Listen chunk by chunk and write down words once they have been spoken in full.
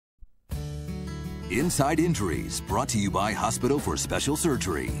Inside Injuries, brought to you by Hospital for Special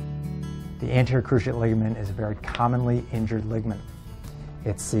Surgery. The anterior cruciate ligament is a very commonly injured ligament.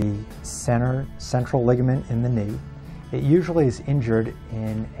 It's the central ligament in the knee. It usually is injured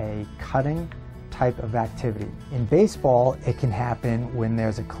in a cutting type of activity. In baseball, it can happen when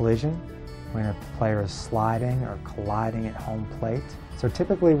there's a collision, when a player is sliding or colliding at home plate. So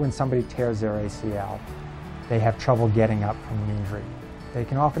typically when somebody tears their ACL, they have trouble getting up from the injury. They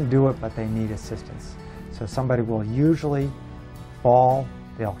can often do it, but they need assistance. So somebody will usually fall,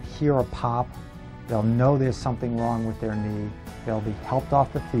 they'll hear a pop, they'll know there's something wrong with their knee, they'll be helped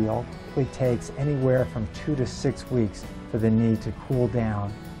off the field. It takes anywhere from 2 to 6 weeks for the knee to cool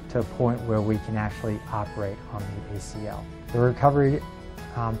down to a point where we can actually operate on the ACL. The recovery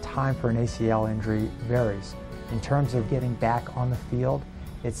time for an ACL injury varies. In terms of getting back on the field,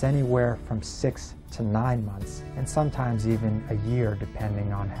 it's anywhere from 6 to 9 months, and sometimes even a year,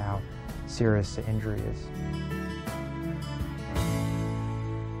 depending on how serious the injury is.